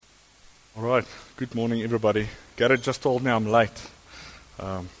All right. Good morning, everybody. Garrett just told me I'm late.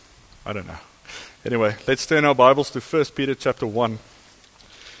 I don't know. Anyway, let's turn our Bibles to 1 Peter chapter 1.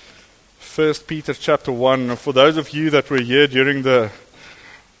 1 Peter chapter 1. For those of you that were here during the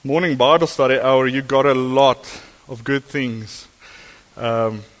morning Bible study hour, you got a lot of good things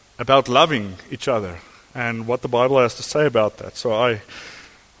about loving each other and what the Bible has to say about that. So I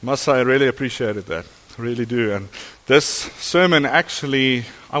must say I really appreciated that. I really do. And this sermon actually,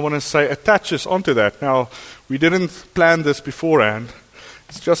 I want to say, attaches onto that. Now, we didn't plan this beforehand.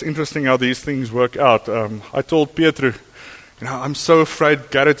 It's just interesting how these things work out. I told Pietru, I'm so afraid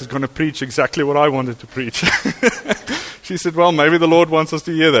Garrett is going to preach exactly what I wanted to preach. She said, well, maybe the Lord wants us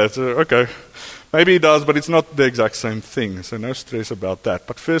to hear that. So, okay, maybe he does, but it's not the exact same thing, so no stress about that.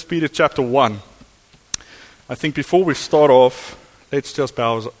 But 1 Peter chapter 1, I think before we start off, let's just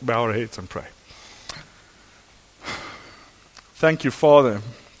bow our heads and pray. Thank you, Father,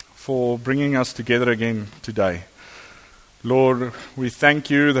 for bringing us together again today. Lord, we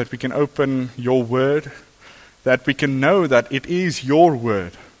thank you that we can open your word, that we can know that it is your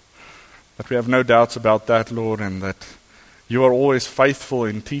word, that we have no doubts about that, Lord, and that you are always faithful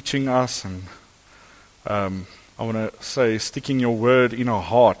in teaching us, and I want to say sticking your word in our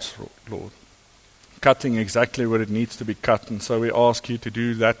hearts, Lord, cutting exactly where it needs to be cut, and so we ask you to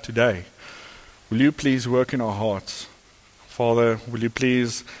do that today. Will you please work in our hearts? Father, will you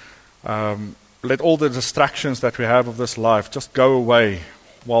please let all the distractions that we have of this life just go away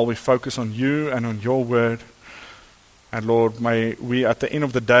while we focus on you and on your word. And Lord, may we at the end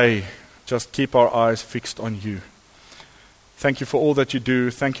of the day just keep our eyes fixed on you. Thank you for all that you do.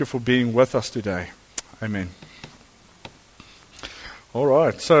 Thank you for being with us today. Amen. All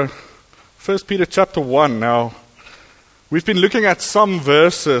right, so 1 Peter chapter 1 now. We've been looking at some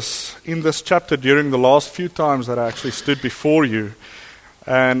verses in this chapter during the last few times that I actually stood before you.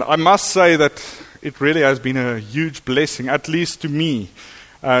 And I must say that it really has been a huge blessing, at least to me,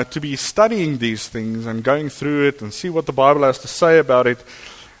 to be studying these things and going through it and see what the Bible has to say about it,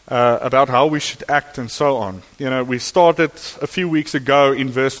 about how we should act and so on. You know, we started a few weeks ago in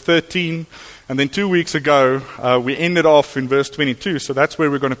verse 13, and then 2 weeks ago we ended off in verse 22. So that's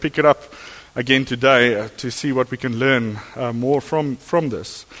where we're going to pick it up again today to see what we can learn more from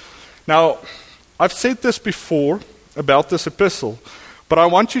this. Now, I've said this before about this epistle, but I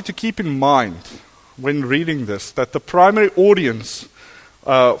want you to keep in mind when reading this that the primary audience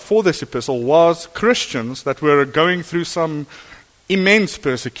for this epistle was Christians that were going through some immense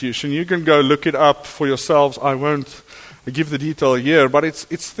persecution. You can go look it up for yourselves. I won't give the detail here, but it's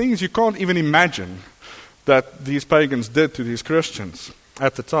things you can't even imagine that these pagans did to these Christians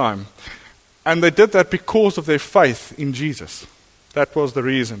at the time. And they did that because of their faith in Jesus. That was the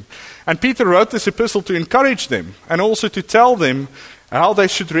reason. And Peter wrote this epistle to encourage them and also to tell them how they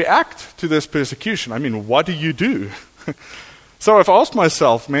should react to this persecution. I mean, what do you do? So I've asked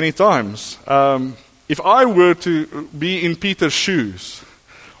myself many times, if I were to be in Peter's shoes,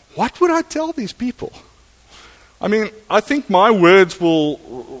 what would I tell these people? I mean, I think my words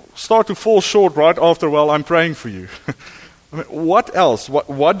will start to fall short right after, well, I'm praying for you. I mean, what else?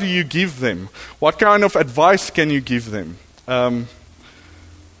 What do you give them? What kind of advice can you give them?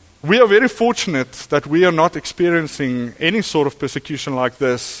 We are very fortunate that we are not experiencing any sort of persecution like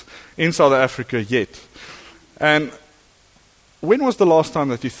this in South Africa yet. And when was the last time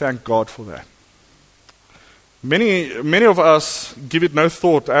that you thanked God for that? Many of us give it no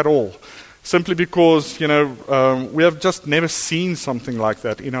thought at all, simply because, we have just never seen something like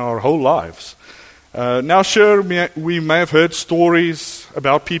that in our whole lives. Now, sure, we may have heard stories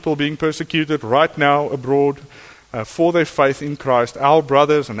about people being persecuted right now abroad for their faith in Christ, our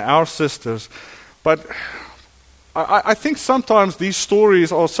brothers and our sisters. But I think sometimes these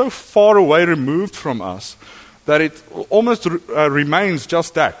stories are so far away removed from us that it almost remains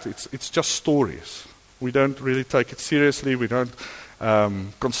just that. It's just stories. We don't really take it seriously. We don't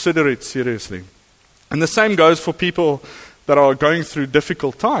consider it seriously. And the same goes for people that are going through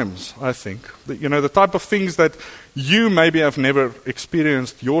difficult times, I think. The type of things that you maybe have never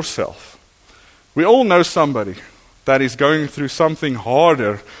experienced yourself. We all know somebody that is going through something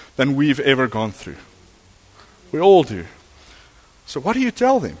harder than we've ever gone through. We all do. So what do you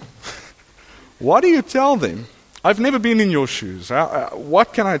tell them? What do you tell them? I've never been in your shoes.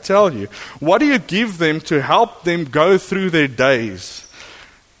 What can I tell you? What do you give them to help them go through their days?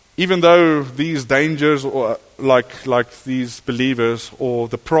 Even though these dangers, or like these believers, or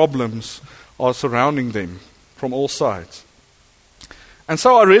the problems are surrounding them from all sides. And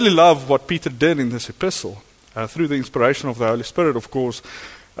so I really love what Peter did in this epistle, through the inspiration of the Holy Spirit, of course.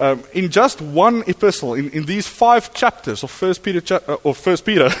 In just one epistle, in these 5 chapters of First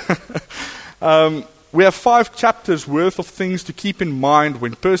Peter, We have 5 chapters worth of things to keep in mind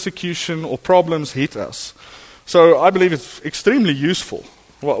when persecution or problems hit us. So I believe it's extremely useful.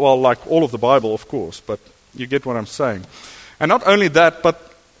 Well, like all of the Bible, of course, but you get what I'm saying. And not only that,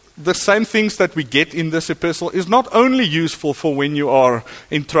 but the same things that we get in this epistle is not only useful for when you are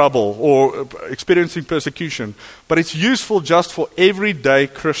in trouble or experiencing persecution, but it's useful just for everyday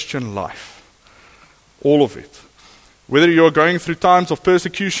Christian life. All of it. Whether you're going through times of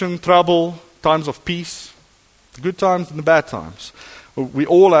persecution, trouble, times of peace, the good times and the bad times. We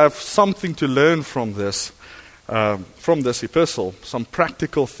all have something to learn from this epistle, some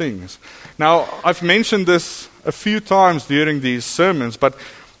practical things. Now, I've mentioned this a few times during these sermons, but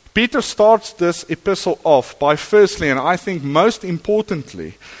Peter starts this epistle off by firstly, and I think most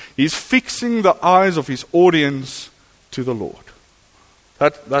importantly, he's fixing the eyes of his audience to the Lord.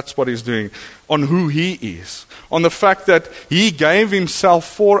 That's what he's doing, on who he is, on the fact that he gave himself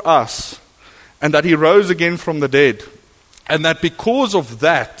for us, and that he rose again from the dead, and that because of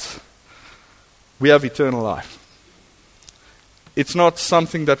that, we have eternal life. It's not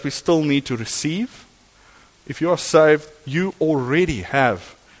something that we still need to receive. If you are saved, you already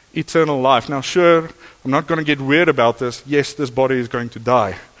have eternal life. Now sure, I'm not going to get weird about this. Yes, this body is going to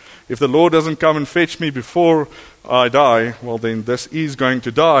die. If the Lord doesn't come and fetch me before I die, well then this is going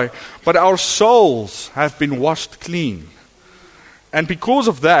to die. But our souls have been washed clean. And because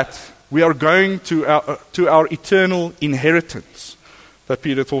of that, we are going to our eternal inheritance that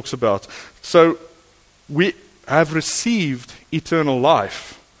Peter talks about. So we have received eternal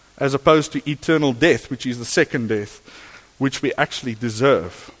life as opposed to eternal death, which is the second death, which we actually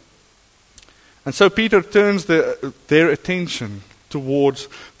deserve. And so Peter turns their attention towards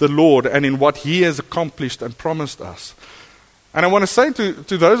the Lord and in what he has accomplished and promised us. And I want to say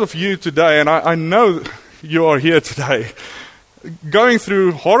to those of you today, and I know you are here today, going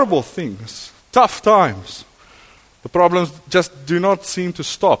through horrible things, tough times. The problems just do not seem to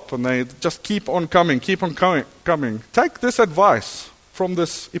stop, and they just keep on coming. Take this advice from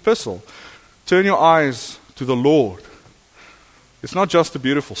this epistle. Turn your eyes to the Lord. It's not just a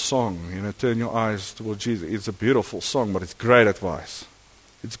beautiful song, turn your eyes towards Jesus. It's a beautiful song, but it's great advice.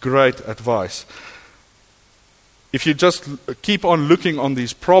 It's great advice. If you just keep on looking on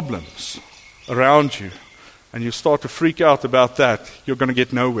these problems around you, and you start to freak out about that, you're going to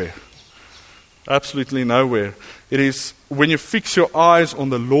get nowhere. Absolutely nowhere. It is when you fix your eyes on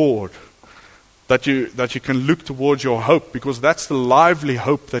the Lord that you can look towards your hope, because that's the lively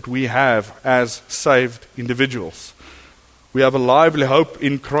hope that we have as saved individuals. We have a lively hope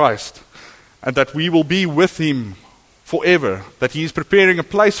in Christ, and that we will be with Him forever, that He is preparing a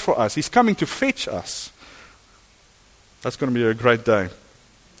place for us. He's coming to fetch us. That's going to be a great day.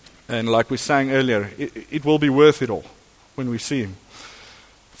 And like we sang earlier, it will be worth it all when we see Him.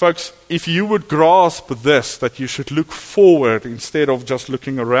 Folks, if you would grasp this, that you should look forward instead of just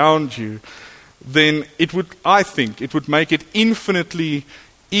looking around you, then I think it would make it infinitely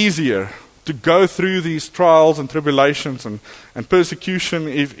easier to go through these trials and tribulations and persecution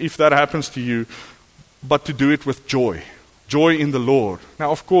if that happens to you, but to do it with joy. Joy in the Lord.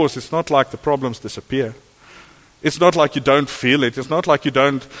 Now, of course, it's not like the problems disappear. It's not like you don't feel it. It's not like you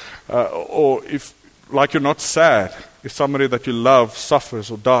don't, like you're not sad if somebody that you love suffers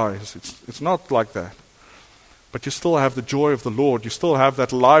or dies. It's not like that. But you still have the joy of the Lord. You still have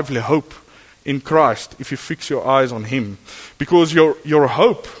that lively hope in Christ if you fix your eyes on Him. Because your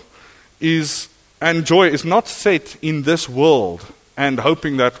hope and joy is not set in this world and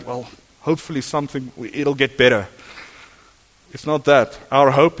hoping that, well, hopefully it'll get better. It's not that.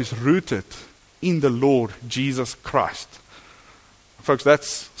 Our hope is rooted in the Lord Jesus Christ. Folks,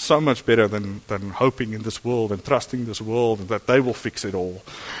 that's so much better than hoping in this world and trusting this world and that they will fix it all.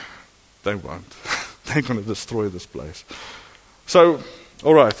 They won't. They're going to destroy this place. So,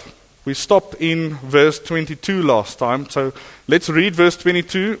 all right. We stopped in verse 22 last time. So let's read verse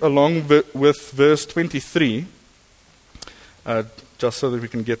 22 along with verse 23. Just so that we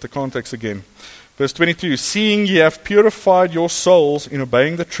can get the context again. Verse 22, seeing ye have purified your souls in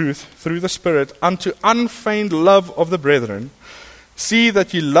obeying the truth through the Spirit unto unfeigned love of the brethren, see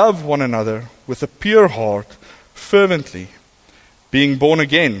that ye love one another with a pure heart fervently, being born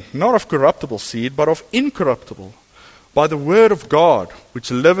again, not of corruptible seed, but of incorruptible, by the word of God,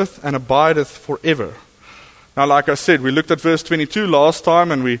 which liveth and abideth forever. Now, like I said, we looked at verse 22 last time,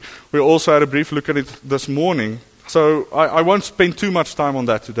 and we also had a brief look at it this morning. So I won't spend too much time on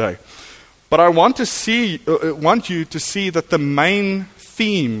that today. But I want you to see that the main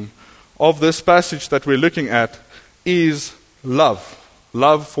theme of this passage that we're looking at is love.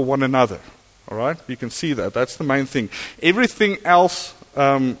 Love for one another. All right? You can see that. That's the main thing. Everything else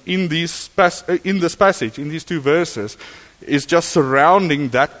in this passage, in these two verses, is just surrounding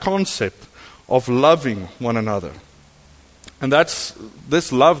that concept of loving one another. And that's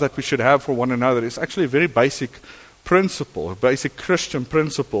this love that we should have for one another is actually a very basic principle, a basic Christian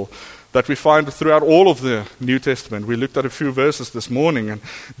principle that we find throughout all of the New Testament. We looked at a few verses this morning, and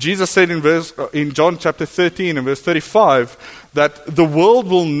Jesus said in John chapter 13 and verse 35 that the world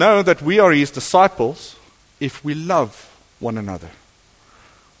will know that we are His disciples if we love one another.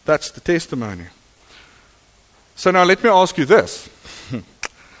 That's the testimony. So now let me ask you this.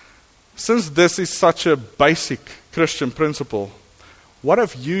 Since this is such a basic Christian principle, what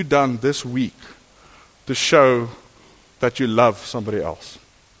have you done this week to show that you love somebody else?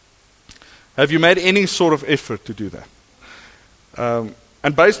 Have you made any sort of effort to do that?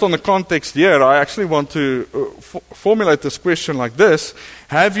 And based on the context here, I actually want to formulate this question like this.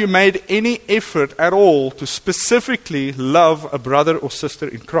 Have you made any effort at all to specifically love a brother or sister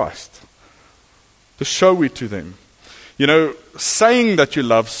in Christ? To show it to them? You know, saying that you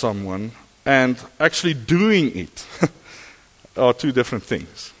love someone and actually doing it are two different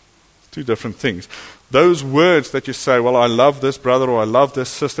things. Two different things. Those words that you say, well, I love this brother or I love this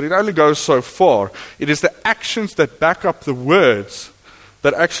sister, it only goes so far. It is the actions that back up the words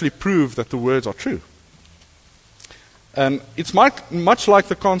that actually prove that the words are true. And it's much like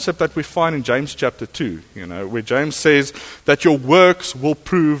the concept that we find in James chapter 2, where James says that your works will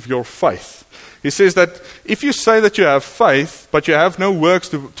prove your faith. He says that if you say that you have faith, but you have no works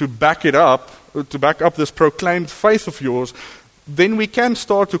to back it up, to back up this proclaimed faith of yours, then we can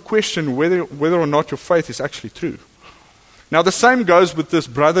start to question whether or not your faith is actually true. Now the same goes with this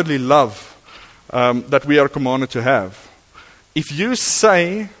brotherly love that we are commanded to have. If you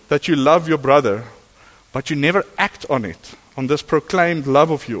say that you love your brother, but you never act on it, on this proclaimed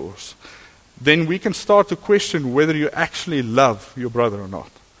love of yours, then we can start to question whether you actually love your brother or not.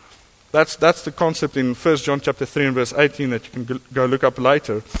 That's the concept in 1 John chapter 3 and verse 18 that you can go look up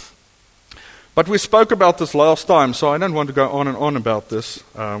later. But we spoke about this last time, so I don't want to go on and on about this.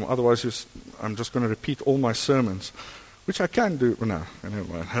 Otherwise, I'm just going to repeat all my sermons, which I can do. No, never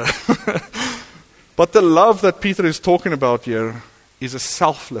mind. But the love that Peter is talking about here is a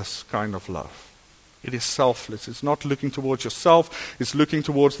selfless kind of love. It is selfless. It's not looking towards yourself. It's looking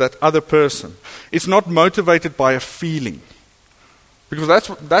towards that other person. It's not motivated by a feeling. Because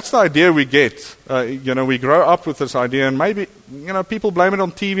that's the idea we get. We grow up with this idea, and maybe, people blame it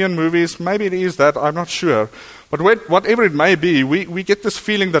on TV and movies. Maybe it is that, I'm not sure. But whatever it may be, we get this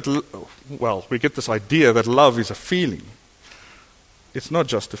feeling that, we get this idea that love is a feeling. It's not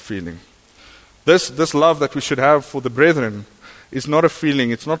just a feeling. This love that we should have for the brethren is not a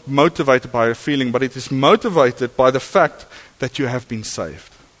feeling. It's not motivated by a feeling, but it is motivated by the fact that you have been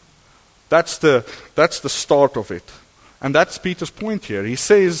saved. That's the start of it. And that's Peter's point here. He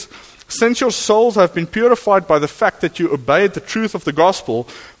says, since your souls have been purified by the fact that you obeyed the truth of the gospel,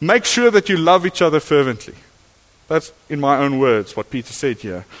 make sure that you love each other fervently. That's, in my own words, what Peter said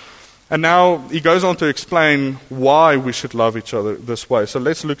here. And now he goes on to explain why we should love each other this way. So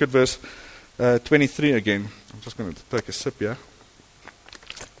let's look at verse 23 again. I'm just going to take a sip here.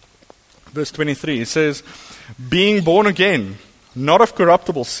 Verse 23, it says, being born again, not of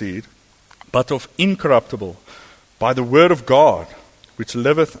corruptible seed, but of incorruptible, by the word of God, which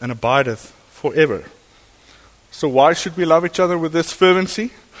liveth and abideth forever. So why should we love each other with this fervency?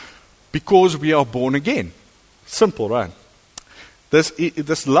 Because we are born again. Simple, right?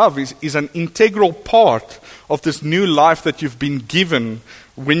 This love is an integral part of this new life that you've been given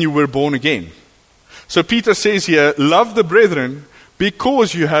when you were born again. So Peter says here, love the brethren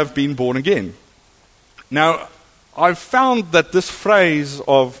because you have been born again. Now, I've found that this phrase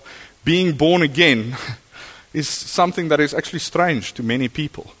of being born again is something that is actually strange to many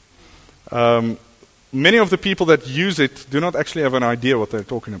people. Many of the people that use it do not actually have an idea what they're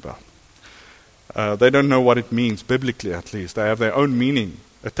talking about. They don't know what it means, biblically at least. They have their own meaning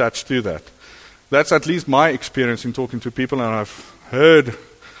attached to that. That's at least my experience in talking to people, and I've heard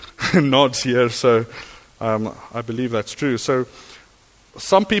nods here, so I believe that's true. So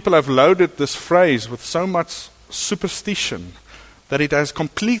some people have loaded this phrase with so much superstition that it has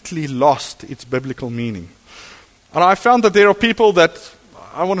completely lost its biblical meaning. And I found that there are people that,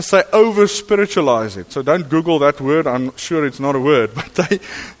 I want to say, over-spiritualize it. So don't Google that word. I'm sure it's not a word.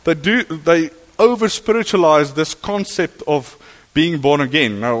 But they over-spiritualize this concept of being born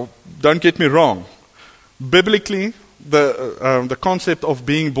again. Now, don't get me wrong. Biblically, the concept of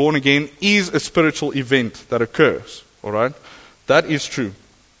being born again is a spiritual event that occurs. All right? That is true.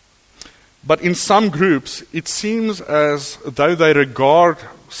 But in some groups, it seems as though they regard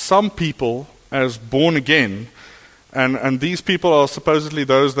some people as born again And these people are supposedly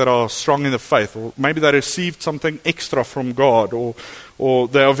those that are strong in the faith, or maybe they received something extra from God, or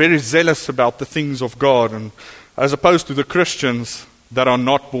they are very zealous about the things of God, and as opposed to the Christians that are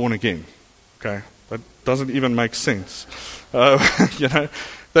not born again. Okay, that doesn't even make sense.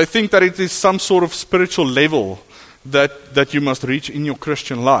 They think that it is some sort of spiritual level that you must reach in your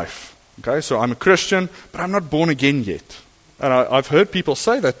Christian life. Okay, so I'm a Christian, but I'm not born again yet. And I've heard people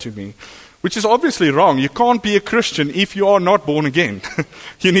say that to me, which is obviously wrong. You can't be a Christian if you are not born again.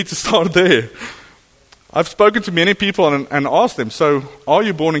 You need to start there. I've spoken to many people and asked them, so are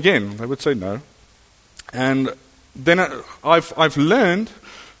you born again? They would say no. And then I've learned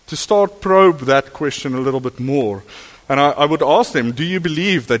to start probe that question a little bit more. And I would ask them, do you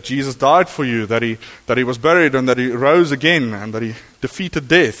believe that Jesus died for you, that he was buried and that he rose again and that he defeated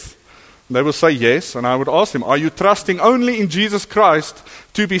death? And they will say yes. And I would ask them, are you trusting only in Jesus Christ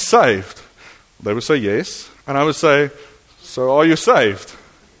to be saved? They would say yes. And I would say, so are you saved?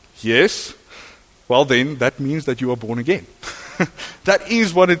 Yes. Well then, that means that you are born again. That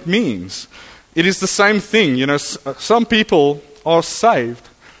is what it means. It is the same thing. Some people are saved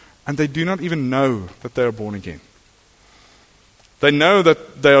and they do not even know that they are born again. They know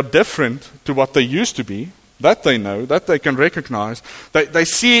that they are different to what they used to be. That they know, that they can recognize. They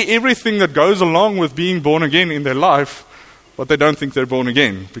see everything that goes along with being born again in their life, but they don't think they're born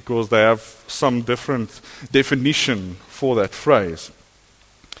again because they have some different definition for that phrase.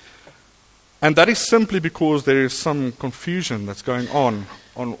 And that is simply because there is some confusion that's going on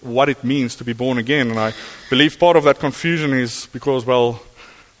what it means to be born again. And I believe part of that confusion is because,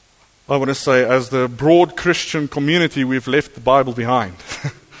 I want to say, as the broad Christian community, we've left the Bible behind.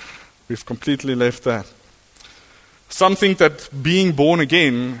 We've completely left that. Some think that being born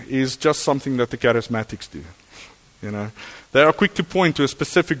again is just something that the charismatics do. They are quick to point to a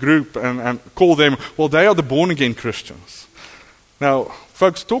specific group and call them, they are the born again Christians. Now,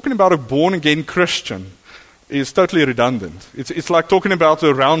 folks, talking about a born again Christian is totally redundant. It's like talking about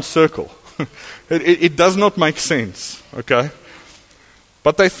a round circle. It does not make sense, okay?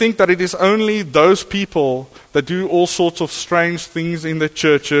 But they think that it is only those people that do all sorts of strange things in their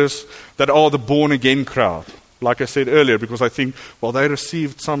churches that are the born again crowd. Like I said earlier, because I think, they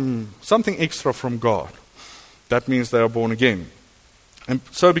received something extra from God. That means they are born again. And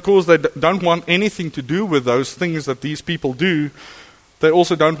so because they don't want anything to do with those things that these people do, they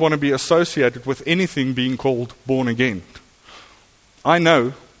also don't want to be associated with anything being called born again. I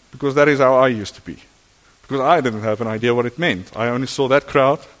know, because that is how I used to be. Because I didn't have an idea what it meant. I only saw that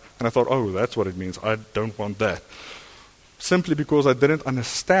crowd, and I thought, that's what it means. I don't want that. Simply because I didn't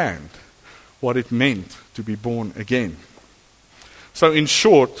understand what it meant to be born again. So in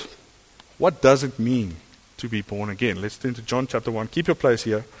short, what does it mean to be born again? Let's turn to John chapter 1. Keep your place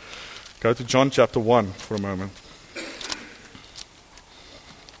here. Go to John chapter 1 for a moment.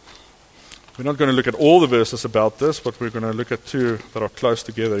 We're not going to look at all the verses about this, but we're going to look at two that are close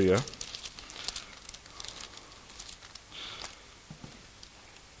together here.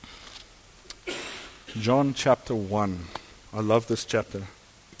 John chapter 1. I love this chapter.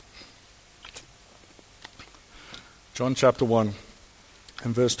 John chapter 1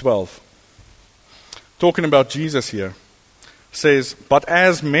 and verse 12. Talking about Jesus here. Says, but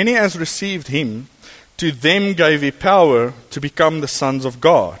as many as received him, to them gave he power to become the sons of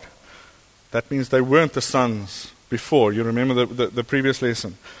God. That means they weren't the sons before. You remember the previous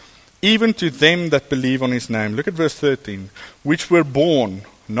lesson. Even to them that believe on his name. Look at verse 13. Which were born,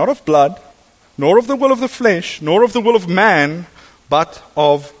 not of blood, nor of the will of the flesh, nor of the will of man, but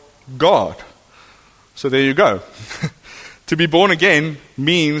of God. So there you go. To be born again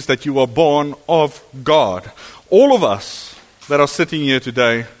means that you are born of God. All of us that are sitting here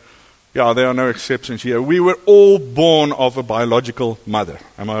today, there are no exceptions here. We were all born of a biological mother.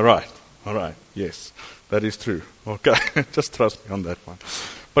 Am I right? All right. Yes, that is true. Okay, just trust me on that one.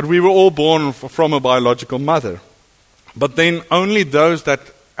 But we were all born from a biological mother. But then only those that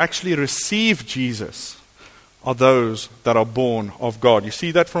actually receive Jesus are those that are born of God. You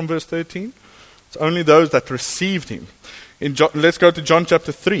see that from verse 13? It's only those that received him. Let's go to John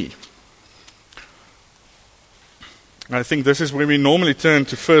chapter 3. I think this is where we normally turn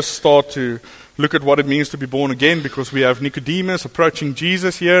to first start to look at what it means to be born again, because we have Nicodemus approaching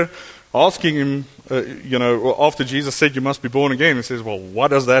Jesus here, asking him, after Jesus said you must be born again, he says, what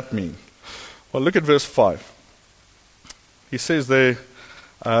does that mean? Well, look at verse 5. He says there,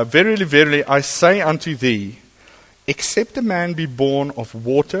 verily, verily, I say unto thee, except a man be born of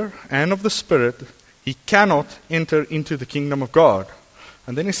water and of the Spirit, he cannot enter into the kingdom of God.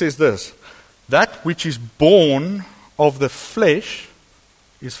 And then he says this, that which is born of the flesh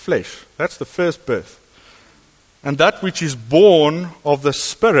is flesh. That's the first birth. And that which is born of the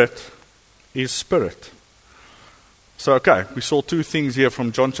Spirit is spirit. So, okay, we saw two things here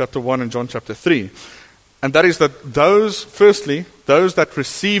from John chapter 1 and John chapter 3. And that is that those that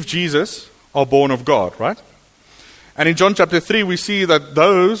receive Jesus are born of God, right? And in John chapter 3, we see that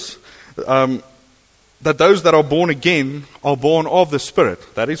those that are born again are born of the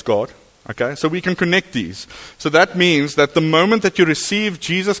Spirit. That is God. Okay, so we can connect these. So that means that the moment that you receive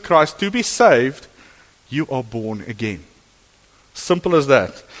Jesus Christ to be saved, you are born again. Simple as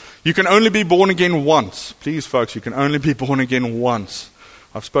that. You can only be born again once. Please, folks, you can only be born again once.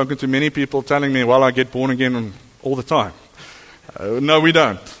 I've spoken to many people telling me, well, I get born again all the time. No, we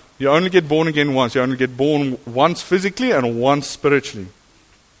don't. You only get born again once. You only get born once physically and once spiritually.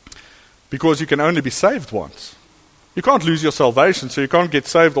 Because you can only be saved once. You can't lose your salvation, so you can't get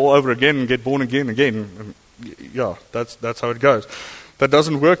saved all over again and get born again. And yeah, that's how it goes. That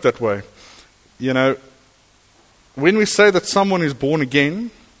doesn't work that way. You know, when we say that someone is born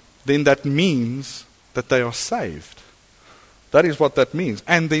again, then that means that they are saved. That is what that means.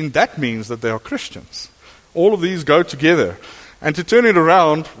 And then that means that they are Christians. All of these go together. And to turn it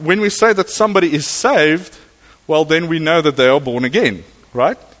around, when we say that somebody is saved, well, then we know that they are born again,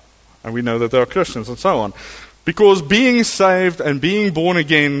 right? And we know that they are Christians and so on. Because being saved and being born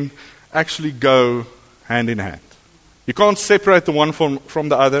again actually go hand in hand. You can't separate the one from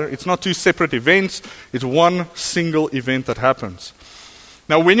the other. It's not two separate events. It's one single event that happens.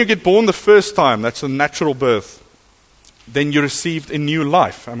 Now, when you get born the first time, that's a natural birth, then you received a new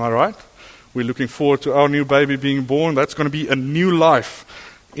life. Am I right? We're looking forward to our new baby being born. That's going to be a new life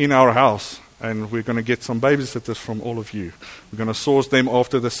in our house. And we're going to get some babysitters from all of you. We're going to source them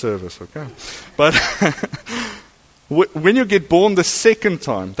after the service, okay? But when you get born the second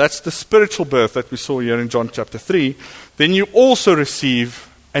time, that's the spiritual birth that we saw here in John chapter 3, then you also receive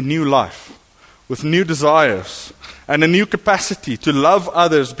a new life with new desires and a new capacity to love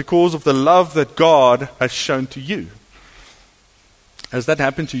others because of the love that God has shown to you. Has that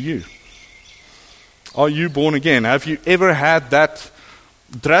happened to you? Are you born again? Have you ever had that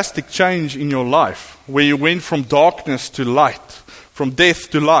drastic change in your life where you went from darkness to light, from death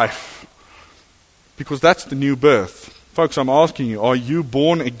to life? Because that's the new birth. Folks, I'm asking you, are you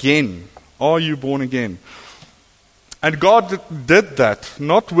born again? Are you born again? And God did that,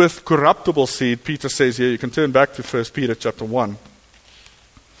 not with corruptible seed, Peter says here. You can turn back to 1 Peter chapter 1.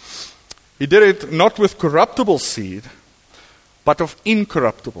 He did it not with corruptible seed, but of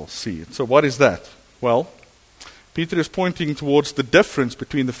incorruptible seed. So what is that? Well, Peter is pointing towards the difference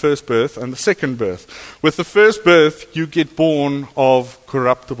between the first birth and the second birth. With the first birth, you get born of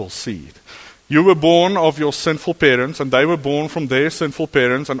corruptible seed. You were born of your sinful parents, and they were born from their sinful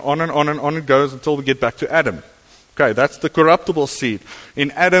parents, and on and on and on it goes until we get back to Adam. Okay, that's the corruptible seed.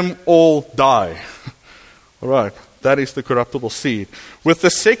 In Adam, all die. All right, that is the corruptible seed. With the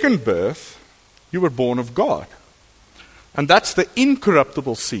second birth, you were born of God. And that's the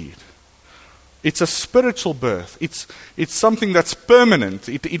incorruptible seed. It's a spiritual birth. It's something that's permanent.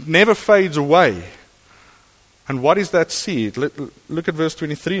 It never fades away. And what is that seed? Look at verse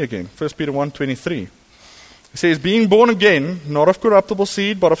 23 again. 1 Peter 1:23. It says, being born again, not of corruptible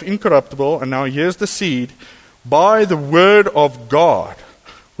seed, but of incorruptible. And now here's the seed. By the word of God,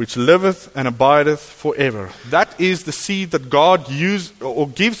 which liveth and abideth forever. That is the seed that God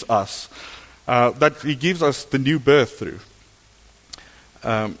gives us, that He gives us the new birth through.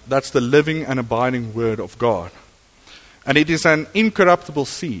 That's the living and abiding word of God. And it is an incorruptible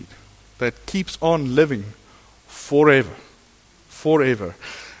seed that keeps on living forever. Forever.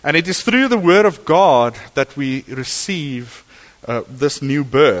 And it is through the word of God that we receive this new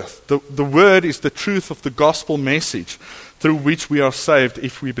birth. The word is the truth of the gospel message through which we are saved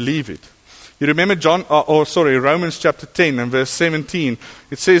if we believe it. You remember Romans chapter 10 and verse 17.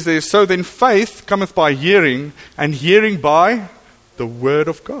 It says there, so then faith cometh by hearing, and hearing by the word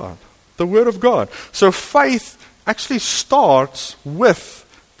of God. The word of God. So faith actually starts with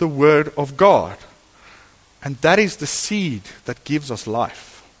the word of God. And that is the seed that gives us life.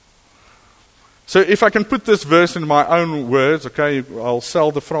 So if I can put this verse in my own words, okay, I'll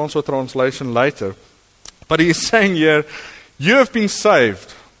sell the Francois translation later. But he's saying here, you have been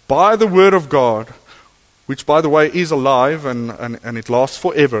saved by the word of God, which by the way is alive and it lasts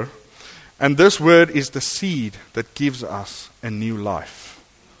forever. And this word is the seed that gives us a new life.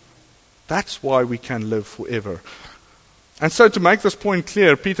 That's why we can live forever. And so to make this point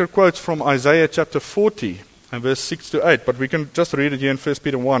clear, Peter quotes from Isaiah chapter 40 and verse 6 to 8. But we can just read it here in 1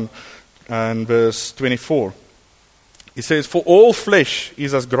 Peter 1 and verse 24. He says, for all flesh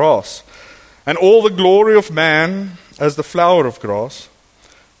is as grass, and all the glory of man as the flower of grass.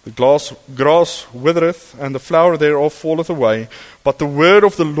 The grass withereth, and the flower thereof falleth away, but the word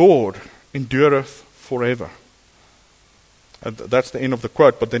of the Lord endureth forever. And that's the end of the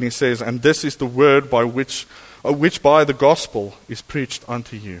quote, but then he says, and this is the word by which by the gospel is preached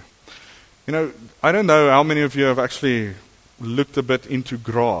unto you. You know, I don't know how many of you have actually looked a bit into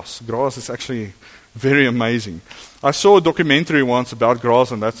grass. Grass is actually very amazing. I saw a documentary once about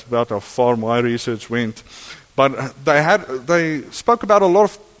grass, and that's about how far my research went. But they spoke about a lot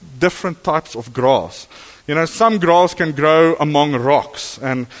of different types of grass. You know, some grass can grow among rocks,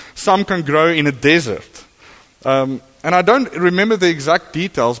 and some can grow in a desert. And I don't remember the exact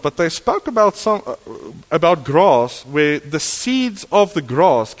details, but they spoke about grass where the seeds of the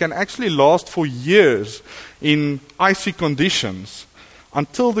grass can actually last for years in icy conditions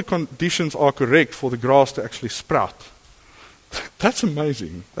until the conditions are correct for the grass to actually sprout. That's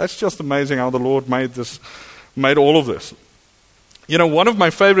amazing. That's just amazing how the Lord made all of this. You know, one of my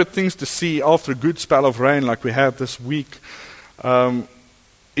favorite things to see after a good spell of rain like we had this week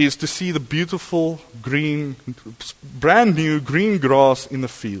is to see the beautiful green, brand new green grass in the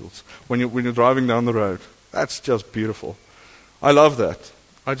fields when you're driving down the road. That's just beautiful. I love that.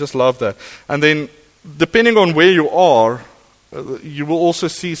 I just love that. And then, depending on where you are, you will also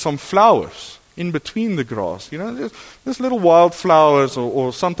see some flowers in between the grass. You know, there's little wild flowers,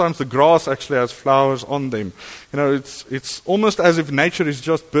 or sometimes the grass actually has flowers on them. You know, it's almost as if nature is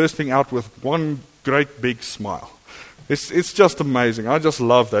just bursting out with one great big smile. It's just amazing. I just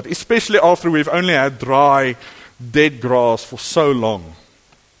love that, especially after we've only had dry, dead grass for so long.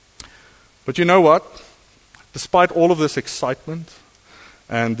 But you know what? Despite all of this excitement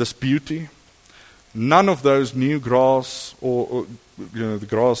and this beauty, none of those new grass or you know, the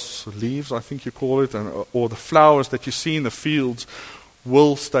grass leaves, I think you call it, or the flowers that you see in the fields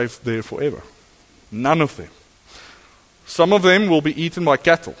will stay there forever. None of them. Some of them will be eaten by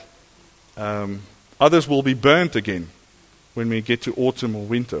cattle. Others will be burnt again when we get to autumn or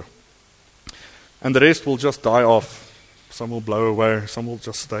winter. And the rest will just die off. Some will blow away, some will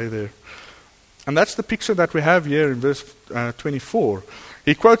just stay there. And that's the picture that we have here in verse 24.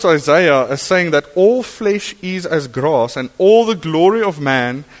 He quotes Isaiah as saying that all flesh is as grass, and all the glory of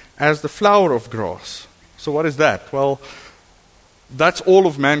man as the flower of grass. So what is that? Well, that's all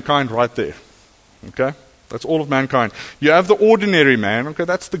of mankind right there. Okay? That's all of mankind. You have the ordinary man, okay,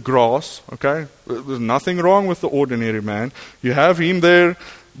 that's the grass, okay? There's nothing wrong with the ordinary man. You have him there,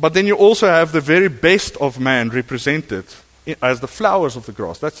 but then you also have the very best of man represented as the flowers of the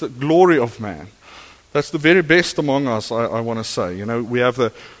grass. That's the glory of man. That's the very best among us, I want to say. You know, we have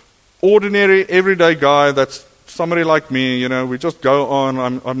the ordinary, everyday guy that's somebody like me, you know, we just go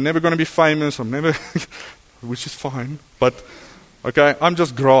on, I'm never going to be famous, which is fine, but, okay, I'm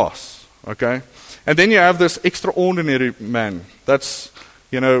just grass, okay? And then you have this extraordinary man. That's,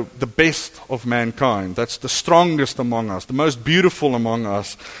 you know, the best of mankind. That's the strongest among us, the most beautiful among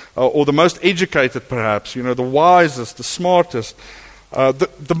us, or the most educated perhaps, you know, the wisest, the smartest,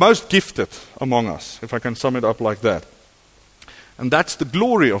 the most gifted among us, if I can sum it up like that. And that's the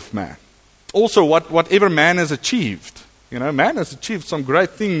glory of man. Also, whatever man has achieved. You know, man has achieved some great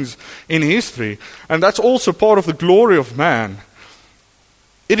things in history, and that's also part of the glory of man.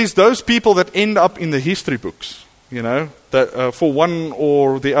 It is those people that end up in the history books, you know, that for one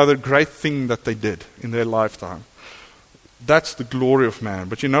or the other great thing that they did in their lifetime. That's the glory of man.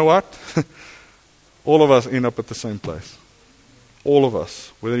 But you know what? All of us end up at the same place. All of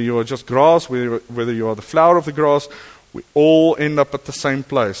us. Whether you are just grass, whether you are the flower of the grass, we all end up at the same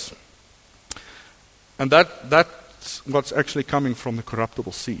place. And that's what's actually coming from the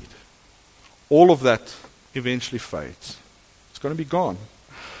corruptible seed. All of that eventually fades. It's going to be gone.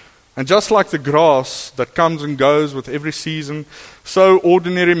 And just like the grass that comes and goes with every season, so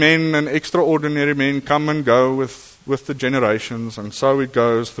ordinary men and extraordinary men come and go with the generations, and so it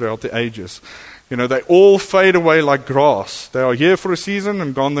goes throughout the ages. You know, they all fade away like grass. They are here for a season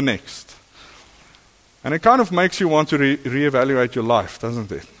and gone the next. And it kind of makes you want to reevaluate your life, doesn't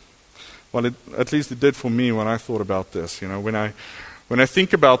it? Well, at least it did for me when I thought about this. You know, when I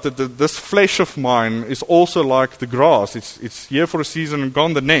think about it, this flesh of mine is also like the grass. It's here for a season and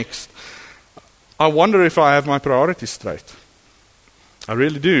gone the next. I wonder if I have my priorities straight. I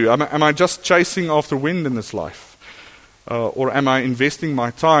really do. Am I just chasing after wind in this life? Or am I investing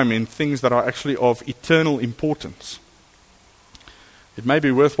my time in things that are actually of eternal importance? It may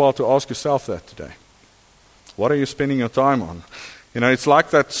be worthwhile to ask yourself that today. What are you spending your time on? You know, it's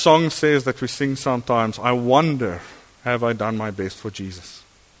like that song says that we sing sometimes, I wonder, have I done my best for Jesus?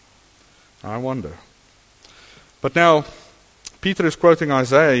 I wonder. But now, Peter is quoting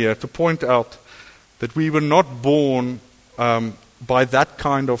Isaiah here to point out that we were not born by that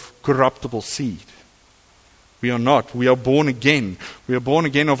kind of corruptible seed. We are not. We are born again. We are born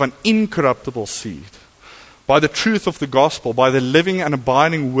again of an incorruptible seed. By the truth of the gospel, by the living and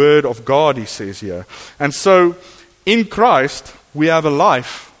abiding word of God, he says here. And so, in Christ, we have a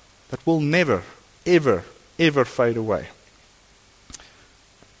life that will never, ever, ever fade away.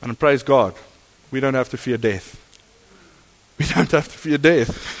 And praise God, we don't have to fear death. We don't have to fear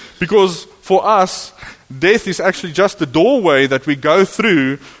death. Because for us, death is actually just the doorway that we go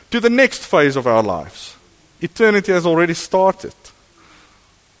through to the next phase of our lives. Eternity has already started.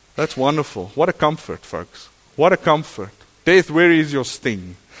 That's wonderful. What a comfort, folks. What a comfort. Death, where is your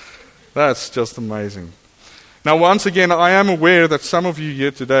sting? That's just amazing. Now, once again, I am aware that some of you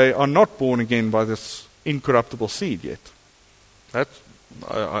here today are not born again by this incorruptible seed yet.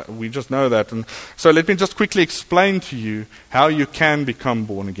 We just know that. And so let me just quickly explain to you how you can become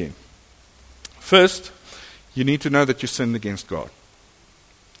born again. First, you need to know that you sinned against God.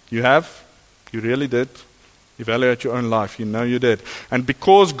 You have. You really did. Evaluate your own life. You know you did. And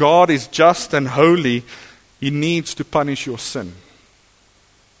because God is just and holy, He needs to punish your sin.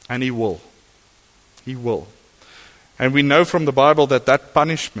 And He will. He will. And we know from the Bible that that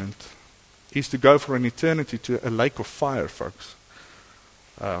punishment is to go for an eternity to a lake of fire, folks.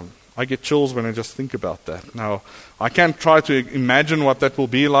 I get chills when I just think about that. Now, I can try to imagine what that will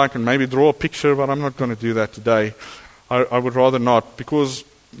be like and maybe draw a picture, but I'm not going to do that today. I would rather not, because,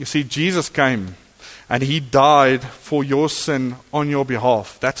 you see, Jesus came and He died for your sin on your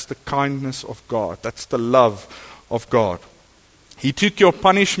behalf. That's the kindness of God. That's the love of God. He took your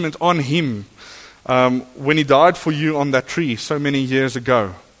punishment on Him when He died for you on that tree so many years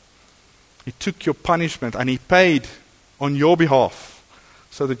ago. He took your punishment and He paid on your behalf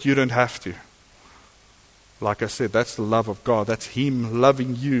so that you don't have to. Like I said, that's the love of God. That's Him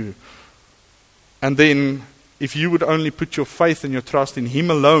loving you. And then, if you would only put your faith and your trust in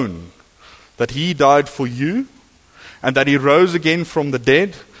Him alone, that He died for you, and that He rose again from the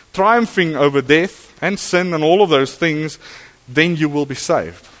dead, triumphing over death and sin and all of those things, then you will be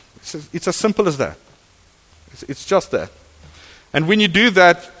saved. It's as simple as that. It's just that. And when you do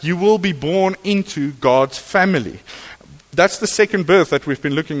that, you will be born into God's family. That's the second birth that we've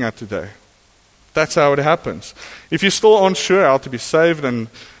been looking at today. That's how it happens. If you're still unsure how to be saved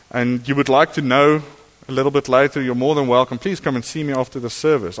and you would like to know a little bit later, you're more than welcome. Please come and see me after the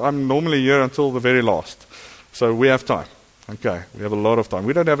service. I'm normally here until the very last. So we have time. Okay, we have a lot of time.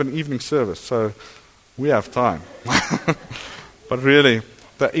 We don't have an evening service, so we have time. But really,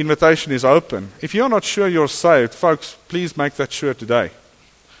 the invitation is open. If you're not sure you're saved, folks, please make that sure today.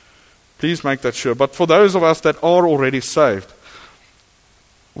 Please make that sure. But for those of us that are already saved,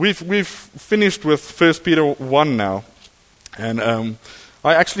 we've finished with 1 Peter 1 now. And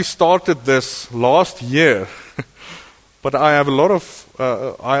I actually started this last year. But I have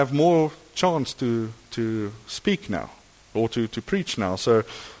I have more chance to speak now, or to preach now. So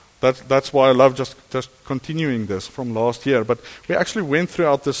that's why I love just continuing this from last year. But we actually went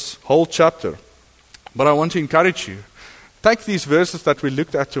throughout this whole chapter. But I want to encourage you. Take these verses that we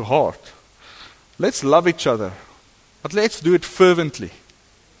looked at to heart. Let's love each other, but let's do it fervently,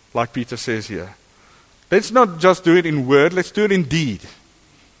 like Peter says here. Let's not just do it in word, let's do it in deed.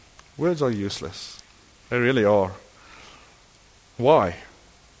 Words are useless. They really are. Why?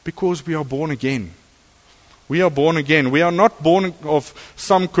 Because we are born again. We are born again. We are not born of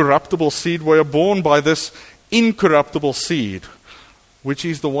some corruptible seed. We are born by this incorruptible seed, which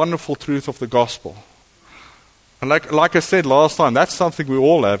is the wonderful truth of the gospel. And like I said last time, that's something we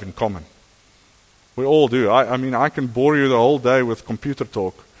all have in common. We all do. I mean, I can bore you the whole day with computer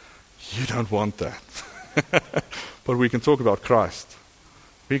talk. You don't want that. But we can talk about Christ.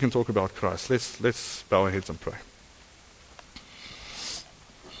 We can talk about Christ. Let's bow our heads and pray.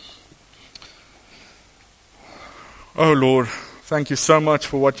 Oh Lord, thank you so much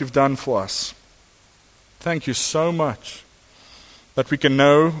for what you've done for us. Thank you so much that we can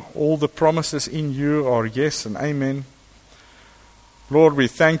know all the promises in you are yes and amen. Lord, we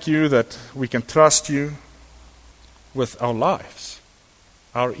thank you that we can trust you with our lives,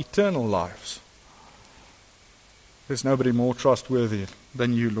 our eternal lives. There's nobody more trustworthy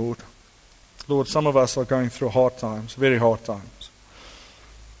than you, Lord. Lord, some of us are going through hard times, very hard times.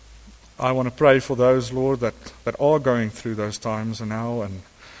 I want to pray for those, Lord, that are going through those times now, and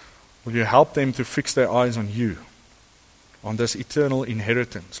will you help them to fix their eyes on you, on this eternal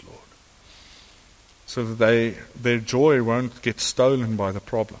inheritance, Lord, so that their joy won't get stolen by the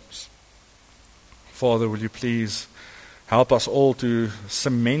problems. Father, will you please help us all to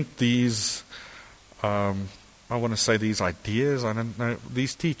cement these, I want to say these ideas, I don't know,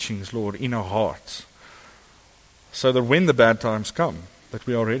 these teachings, Lord, in our hearts. so that when the bad times come, that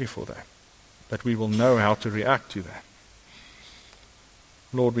we are ready for that we will know how to react to that.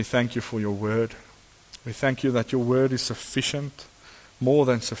 Lord, we thank you for your word. We thank you that your word is sufficient, more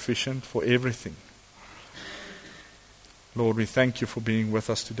than sufficient for everything. Lord, we thank you for being with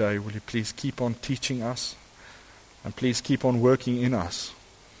us today. Will you please keep on teaching us, and please keep on working in us.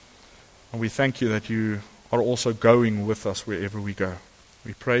 And we thank you that you are also going with us wherever we go.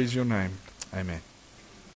 We praise your name. Amen.